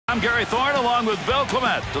I'm Gary Thorne along with Bill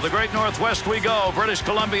Clement. To the great Northwest we go. British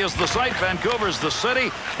Columbia is the site, Vancouver's the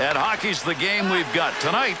city, and hockey's the game we've got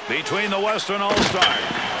tonight between the Western All-Stars.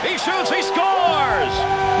 He shoots, he scores!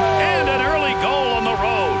 And an early goal on the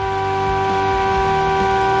road.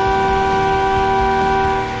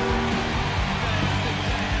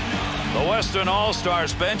 The Western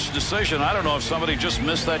All-Stars bench decision. I don't know if somebody just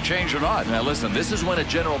missed that change or not. Now listen, this is when a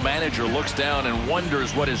general manager looks down and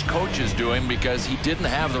wonders what his coach is doing because he didn't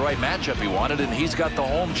have the right matchup he wanted, and he's got the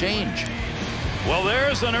home change. Well,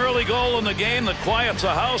 there's an early goal in the game that quiets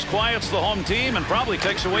a house, quiets the home team, and probably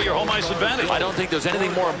takes away your home ice advantage. I don't think there's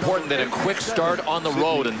anything more important than a quick start on the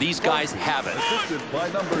road, and these guys have it. By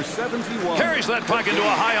number 71. Carries that puck into a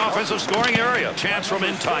high offensive scoring area. Chance from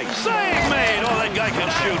in tight. Save made. Oh, that guy can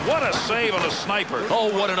shoot. What a save on a sniper. Oh,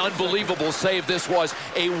 what an unbelievable save this was.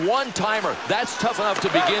 A one-timer. That's tough enough to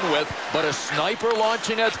begin with, but a sniper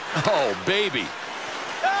launching it? Oh, baby.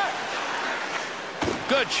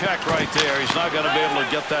 Good check right there. He's not going to be able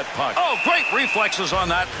to get that puck. Oh, great reflexes on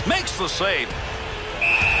that. Makes the save.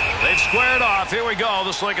 They've squared off. Here we go.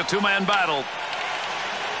 This is like a two-man battle.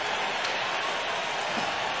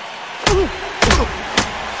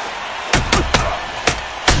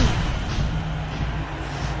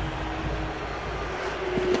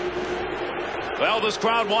 Well, this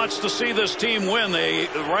crowd wants to see this team win.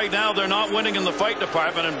 Right now, they're not winning in the fight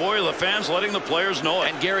department, and boy, the fans letting the players know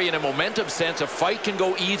it. And Gary, in a momentum sense, a fight can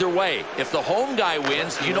go either way. If the home guy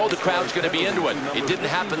wins, you know the crowd's going to be into it. It didn't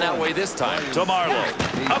happen that way this time. To Marlowe.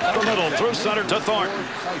 Up the middle, through center to Thornton.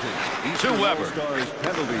 To Weber.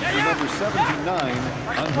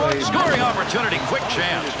 Scoring opportunity, quick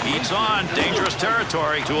chance. Heats on, dangerous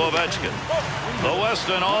territory to Ovechkin. The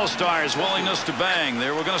Western All-Stars willingness to bang.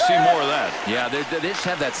 There, we're going to see more of that. Yeah, they just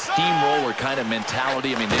have that steamroller kind of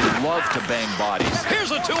mentality. I mean, they love to bang bodies. Here's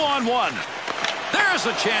a 2-on-1. There's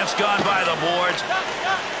a chance gone by the boards.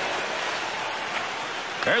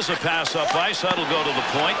 There's a pass up ice. That'll go to the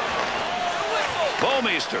point.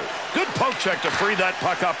 Bouwmeester. Good poke check to free that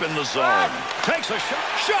puck up in the zone. Takes a shot.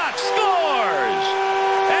 Shot. Scores!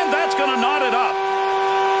 And that's going to knot it up.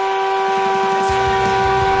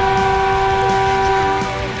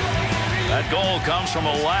 That goal comes from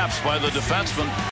a lapse by the defenseman.